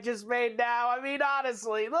this guy just made now? I mean,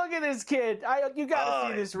 honestly, look at this kid. You got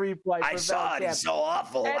to see this replay. I saw it. It's so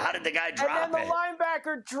awful. How did the guy drop it? And then the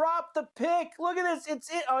linebacker dropped the pick. Look at this. It's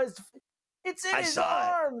in his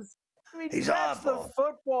arms. I mean, he's that's awful. The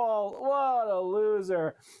football. What a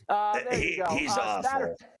loser. There you go. He's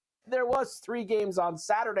awful. There was 3 games on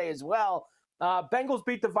Saturday as well. Bengals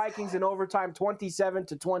beat the Vikings in overtime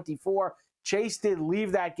 27-24. Chase did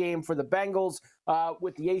leave that game for the Bengals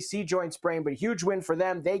with the AC joint sprain, but a huge win for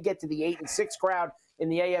them. They get to the 8-6 crowd in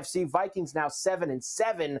the AFC. Vikings now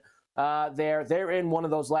 7-7. They're in one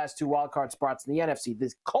of those last two wildcard spots in the NFC.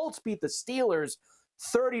 The Colts beat the Steelers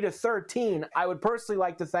 30-13. I would personally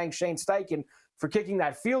like to thank Shane Steichen for kicking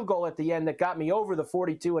that field goal at the end that got me over the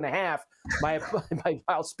 42.5.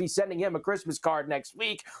 I'll be sending him a Christmas card next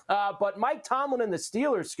week. But Mike Tomlin and the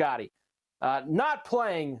Steelers, Scotty, not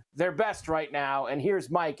playing their best right now, and here's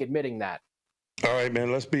Mike admitting that. All right,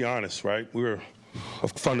 man, let's be honest, right? We're a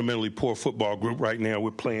fundamentally poor football group right now. We're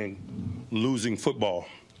playing losing football,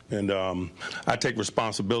 and I take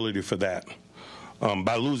responsibility for that.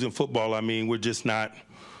 By losing football, I mean we're just not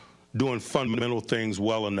doing fundamental things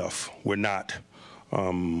well enough. We're not.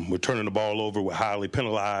 We're turning the ball over. We're highly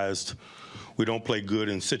penalized. We don't play good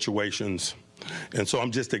in situations. And so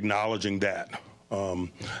I'm just acknowledging that. I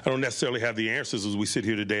don't necessarily have the answers as we sit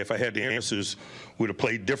here today. If I had the answers, we'd have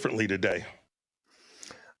played differently today.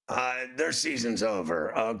 Their season's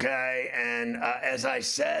over, okay? And as I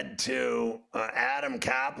said to Adam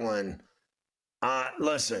Kaplan,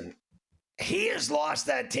 listen, he has lost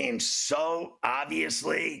that team so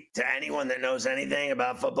obviously to anyone that knows anything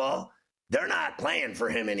about football. They're not playing for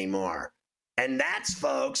him anymore. And that's,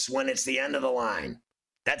 folks, when it's the end of the line.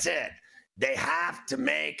 That's it. They have to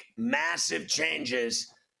make massive changes,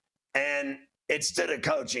 and it's to the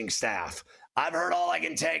coaching staff. I've heard all I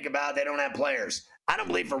can take about they don't have players. I don't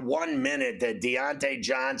believe for 1 minute that Deontay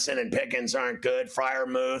Johnson and Pickens aren't good,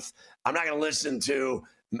 Freiermuth. I'm not going to listen to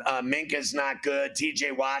Minka's not good,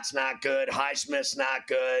 TJ Watt's not good, Highsmith's not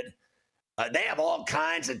good. They have all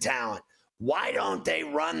kinds of talent. Why don't they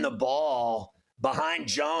run the ball behind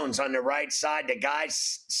Jones on the right side? The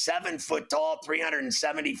guy's 7 foot tall,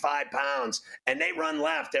 375 pounds, and they run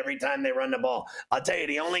left every time they run the ball. I'll tell you,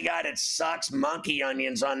 the only guy that sucks monkey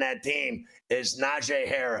onions on that team is Najee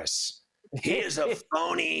Harris. He is a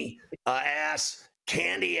phony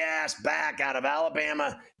candy ass back out of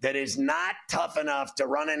Alabama that is not tough enough to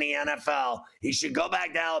run in the NFL. He should go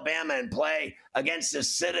back to Alabama and play against the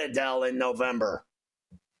Citadel in November.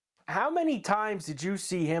 How many times did you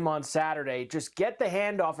see him on Saturday just get the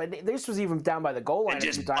handoff? And this was even down by the goal line. And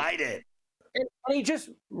just bite it. And he just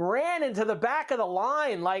ran into the back of the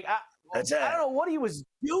line. Like, I don't know what he was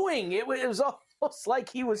doing. It was almost like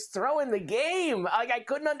he was throwing the game. Like, I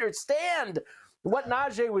couldn't understand what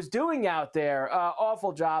Najee was doing out there.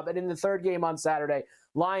 Awful job. And in the third game on Saturday,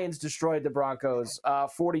 Lions destroyed the Broncos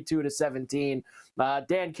 42-17.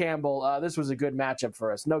 Dan Campbell, this was a good matchup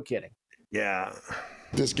for us. No kidding. Yeah.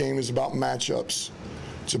 This game is about matchups.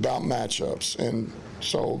 It's about matchups. And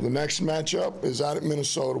so the next matchup is out at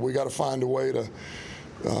Minnesota. We got to find a way to,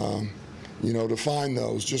 to find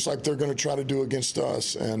those, just like they're going to try to do against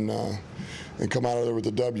us and come out of there with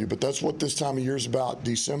a W. But that's what this time of year is about.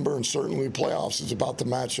 December and certainly playoffs is about the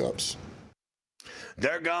matchups.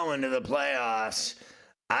 They're going to the playoffs.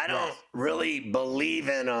 I don't really believe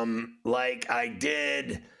in them like I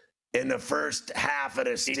did in the first half of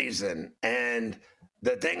the season. And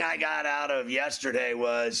the thing I got out of yesterday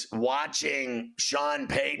was watching Sean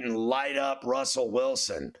Payton light up Russell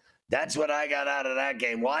Wilson. That's what I got out of that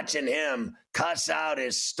game. Watching him cuss out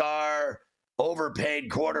his star, overpaid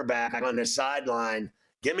quarterback on the sideline.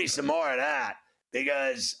 Give me some more of that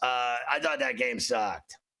because I thought that game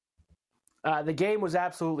sucked. The game was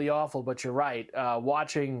absolutely awful, but you're right.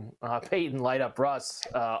 Watching Peyton light up Russ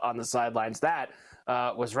on the sidelines, that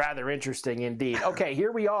was rather interesting indeed. Okay,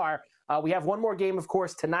 here we are. We have one more game, of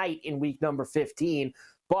course, tonight in week number 15,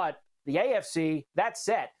 but the AFC, that's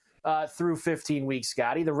set through 15 weeks,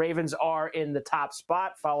 Scotty. The Ravens are in the top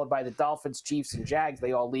spot, followed by the Dolphins, Chiefs, and Jags.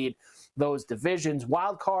 They all lead those divisions.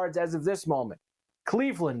 Wild cards as of this moment,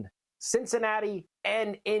 Cleveland, Cincinnati,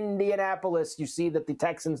 and Indianapolis. You see that the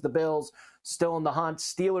Texans, the Bills, still in the hunt.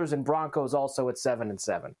 Steelers and Broncos also at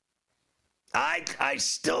 7-7. I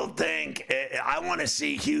still think I want to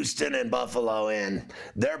see Houston and Buffalo in.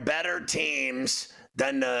 They're better teams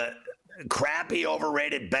than the crappy,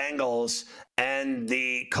 overrated Bengals and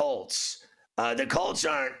the Colts. The Colts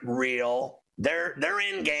aren't real. They're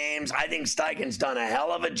in games. I think Steichen's done a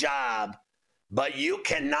hell of a job, but you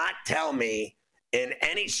cannot tell me in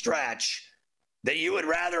any stretch that you would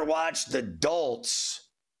rather watch the Dolts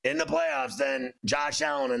in the playoffs than Josh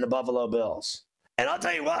Allen and the Buffalo Bills. And I'll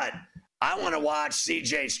tell you what, I want to watch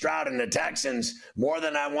C.J. Stroud and the Texans more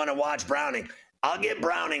than I want to watch Browning. I'll give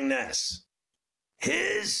Browning this.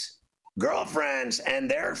 His girlfriends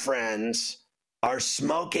and their friends are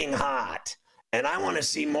smoking hot. And I want to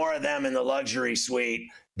see more of them in the luxury suite,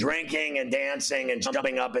 drinking and dancing and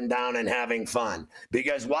jumping up and down and having fun.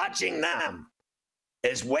 Because watching them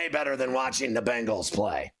is way better than watching the Bengals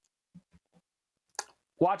play.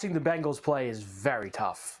 Watching the Bengals play is very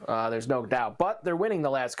tough. There's no doubt. But they're winning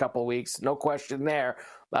the last couple of weeks. No question there.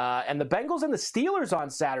 And the Bengals and the Steelers on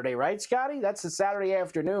Saturday, right, Scotty? That's the Saturday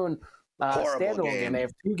afternoon standalone game. They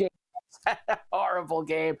have 2 games. Horrible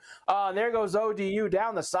game. There goes ODU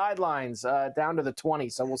down the sidelines, down to the 20.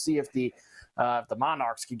 So we'll see if the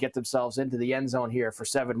Monarchs can get themselves into the end zone here for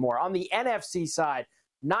 7 more. On the NFC side,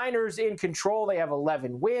 Niners in control. They have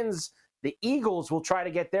 11 wins. The Eagles will try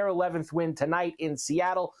to get their 11th win tonight in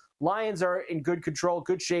Seattle. Lions are in good control,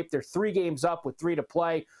 good shape. They're 3 games up with 3 to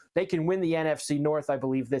play. They can win the NFC North, I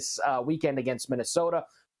believe, this weekend against Minnesota.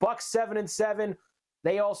 Bucks 7-7.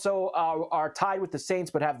 They also are tied with the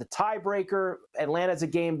Saints, but have the tiebreaker. Atlanta's a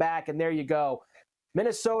game back, and there you go.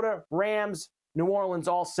 Minnesota, Rams, New Orleans,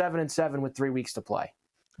 all 7-7 with 3 weeks to play.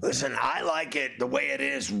 Listen, I like it the way it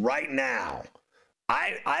is right now.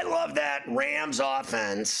 I love that Rams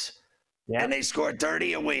offense. Yep. And they score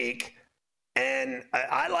 30 a week, and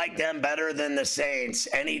I like them better than the Saints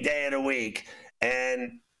any day of the week.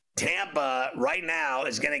 And Tampa right now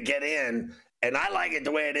is going to get in, and I like it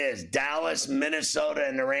the way it is. Dallas, Minnesota,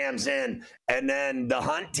 and the Rams in, and then the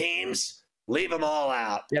hunt teams, leave them all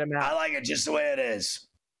out. Get them out. I like it just the way it is.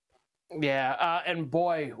 Yeah, and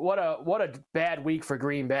boy, what a bad week for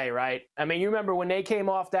Green Bay, right? I mean, you remember when they came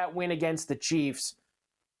off that win against the Chiefs.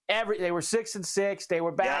 They were 6-6. They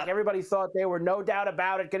were back. Yep. Everybody thought they were, no doubt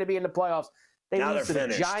about it, going to be in the playoffs. They lose to the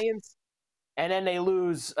Giants, and then they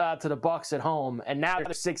lose to the Bucks at home. And now they're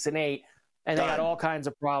 6-8, and they got all kinds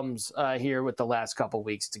of problems here with the last couple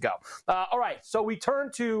weeks to go. All right, so we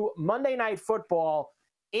turn to Monday Night Football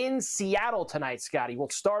in Seattle tonight, Scotty. We'll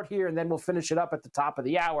start here, and then we'll finish it up at the top of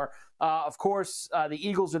the hour. Of course, the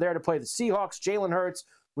Eagles are there to play the Seahawks. Jalen Hurts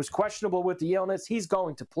was questionable with the illness. He's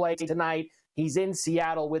going to play tonight. He's in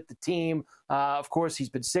Seattle with the team. Of course, he's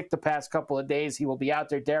been sick the past couple of days. He will be out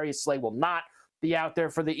there. Darius Slay will not be out there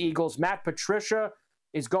for the Eagles. Matt Patricia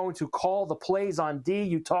is going to call the plays on D.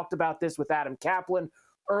 You talked about this with Adam Kaplan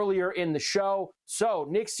earlier in the show. So,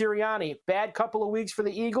 Nick Sirianni, bad couple of weeks for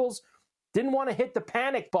the Eagles. Didn't want to hit the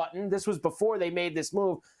panic button. This was before they made this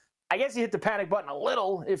move. I guess you hit the panic button a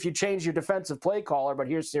little if you change your defensive play caller, but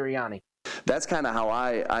here's Sirianni. That's kind of how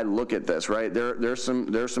I look at this, right? There's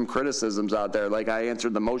some criticisms out there. Like, I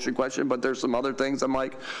answered the motion question, but there's some other things I'm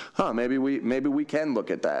like, maybe we can look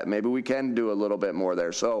at that. Maybe we can do a little bit more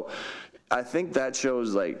there. So I think that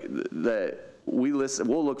shows like that we listen.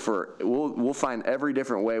 We'll find every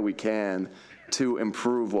different way we can to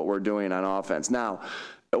improve what we're doing on offense now.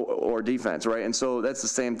 Or defense, right? And so that's the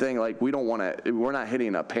same thing. Like, we're not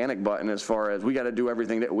hitting a panic button as far as we got to do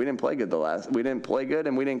everything. We didn't play good we didn't play good,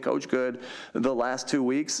 and we didn't coach good the last 2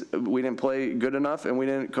 weeks. We didn't play good enough, and we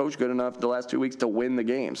didn't coach good enough the last 2 weeks to win the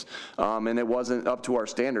games. And it wasn't up to our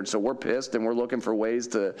standards. So we're pissed, and we're looking for ways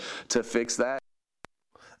to fix that.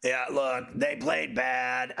 Yeah, look, they played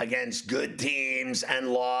bad against good teams and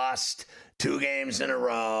lost 2 games in a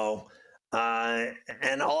row.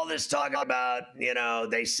 And all this talk about,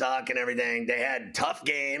 they suck and everything. They had tough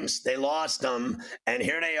games. They lost them. And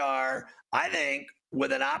here they are, I think,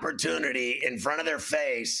 with an opportunity in front of their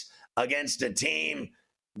face against a team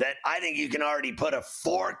that I think you can already put a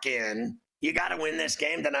fork in. You got to win this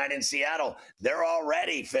game tonight in Seattle. They're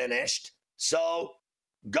already finished. So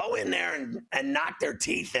go in there and knock their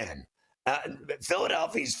teeth in.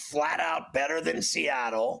 Philadelphia's flat out better than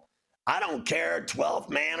Seattle. I don't care, 12th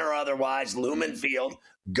man or otherwise, Lumen Field,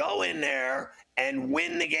 go in there and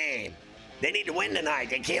win the game. They need to win tonight.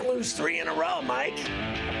 They can't lose 3 in a row, Mike.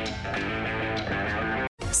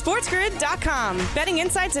 SportsGrid.com. Betting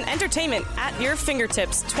insights and entertainment at your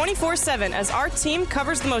fingertips 24/7 as our team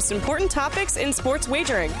covers the most important topics in sports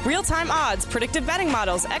wagering. Real-time odds, predictive betting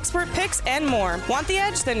models, expert picks, and more. Want the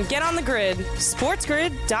edge? Then get on the grid.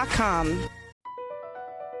 SportsGrid.com.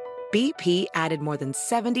 BP added more than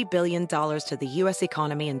 $70 billion to the U.S.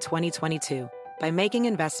 economy in 2022 by making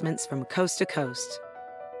investments from coast to coast.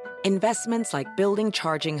 Investments like building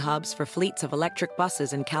charging hubs for fleets of electric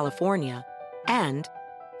buses in California and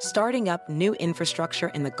starting up new infrastructure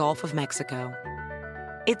in the Gulf of Mexico.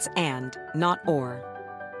 It's and, not or.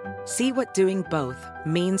 See what doing both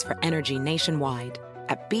means for energy nationwide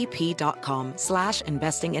at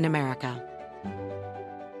bp.com/investing in America.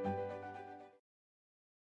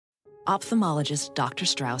 Ophthalmologist Dr.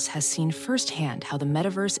 Strauss has seen firsthand how the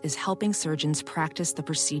metaverse is helping surgeons practice the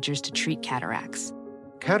procedures to treat cataracts.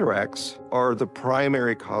 Cataracts are the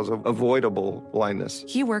primary cause of avoidable blindness.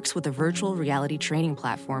 He works with a virtual reality training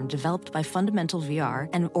platform developed by Fundamental VR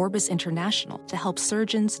and Orbis International to help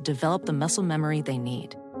surgeons develop the muscle memory they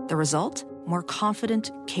need. The result? More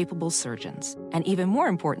confident, capable surgeons. And even more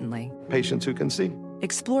importantly, patients who can see.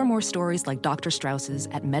 Explore more stories like Dr. Strauss's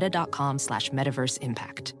at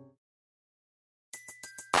meta.com/metaverseimpact.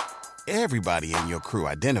 Everybody in your crew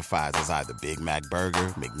identifies as either Big Mac Burger,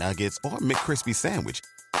 McNuggets, or McCrispy Sandwich.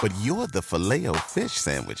 But you're the Filet-O-Fish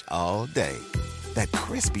Sandwich all day. That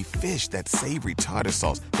crispy fish, that savory tartar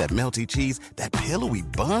sauce, that melty cheese, that pillowy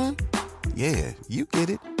bun. Yeah, you get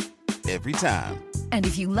it. Every time. And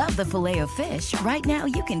if you love the Filet-O-Fish, right now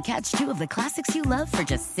you can catch two of the classics you love for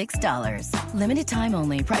just $6. Limited time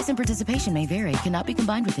only. Price and participation may vary. Cannot be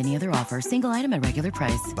combined with any other offer. Single item at regular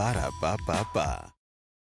price. Ba-da-ba-ba-ba.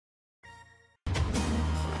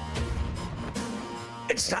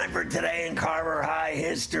 It's time for Today in Carver High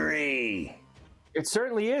history. It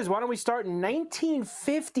certainly is. Why don't we start in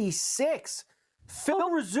 1956? Phil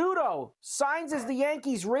Rizzuto signs as the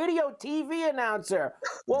Yankees radio TV announcer.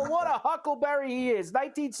 Well, what a huckleberry he is.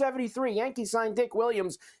 1973, Yankees signed Dick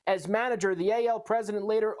Williams as manager. The AL president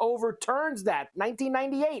later overturns that.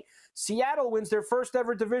 1998, Seattle wins their first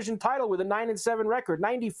ever division title with a 9-7 record.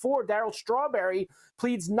 94, Darryl Strawberry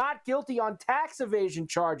pleads not guilty on tax evasion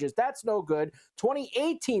charges. That's no good.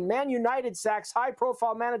 2018, Man United sacks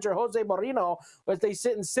high-profile manager Jose Mourinho as they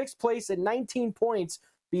sit in sixth place at 19 points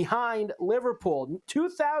behind Liverpool.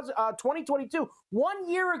 2022, 1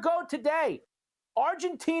 year ago today,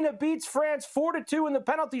 Argentina beats France 4-2 in the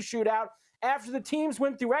penalty shootout after the teams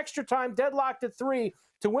went through extra time, deadlocked at 3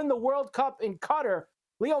 to win the World Cup in Qatar.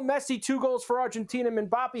 Leo Messi, 2 goals for Argentina.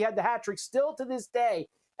 Mbappe had the hat trick still to this day.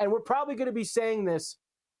 And we're probably going to be saying this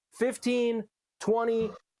 15, 20,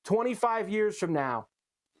 25 years from now.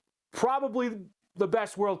 Probably the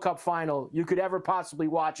best World Cup final you could ever possibly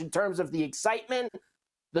watch in terms of the excitement,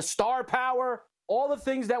 the star power, all the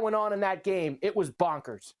things that went on in that game. It was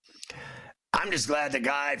bonkers. I'm just glad the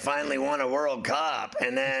guy finally won a World Cup.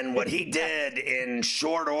 And then what he did in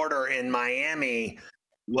short order in Miami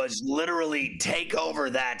was literally take over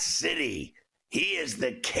that city. He is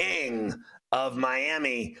the king of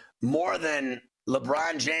Miami more than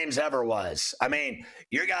LeBron James ever was. I mean,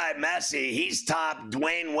 your guy Messi, he's topped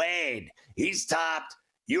Dwayne Wade. He's topped,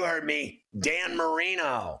 you heard me, Dan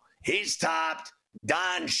Marino. He's topped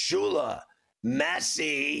Don Shula.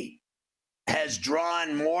 Messi has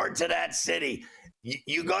drawn more to that city.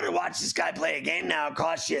 You go to watch this guy play a game now, it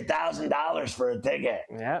costs you $1,000 for a ticket.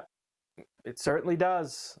 Yeah, it certainly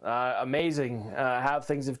does. Amazing how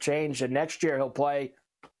things have changed. And next year he'll play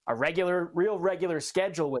a real regular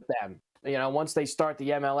schedule with them, you know, once they start the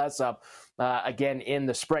MLS up again in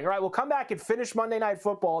the spring. All right, we'll come back and finish Monday Night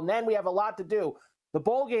Football, and then we have a lot to do. The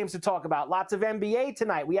bowl games to talk about. Lots of NBA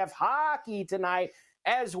tonight. We have hockey tonight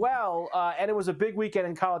as well. And it was a big weekend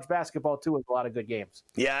in college basketball, too, with a lot of good games.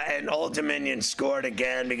 Yeah, and Old Dominion scored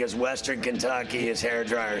again because Western Kentucky is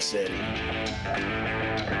hairdryer city.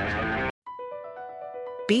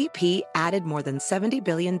 BP added more than $70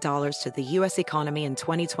 billion to the U.S. economy in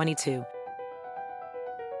 2022.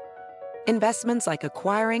 Investments like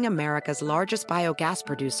acquiring America's largest biogas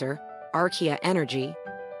producer, Archaea Energy,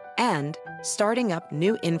 and starting up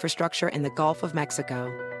new infrastructure in the Gulf of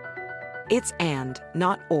Mexico. It's and,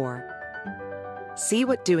 not or. See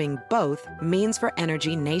what doing both means for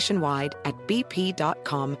energy nationwide at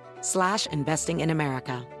bp.com/investing in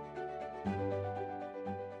America.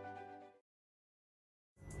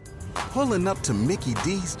 Pulling up to Mickey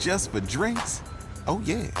D's just for drinks? Oh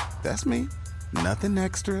yeah, that's me. Nothing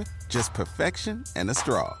extra, just perfection and a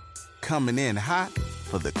straw. Coming in hot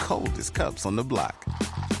for the coldest cups on the block.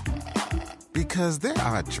 Because there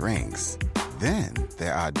are drinks. Then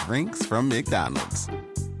there are drinks from McDonald's.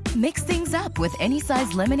 Mix things up with any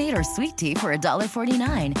size lemonade or sweet tea for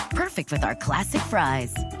 $1.49. Perfect with our classic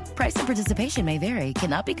fries. Price and participation may vary.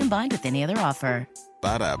 Cannot be combined with any other offer.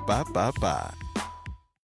 Ba-da-ba-ba-ba.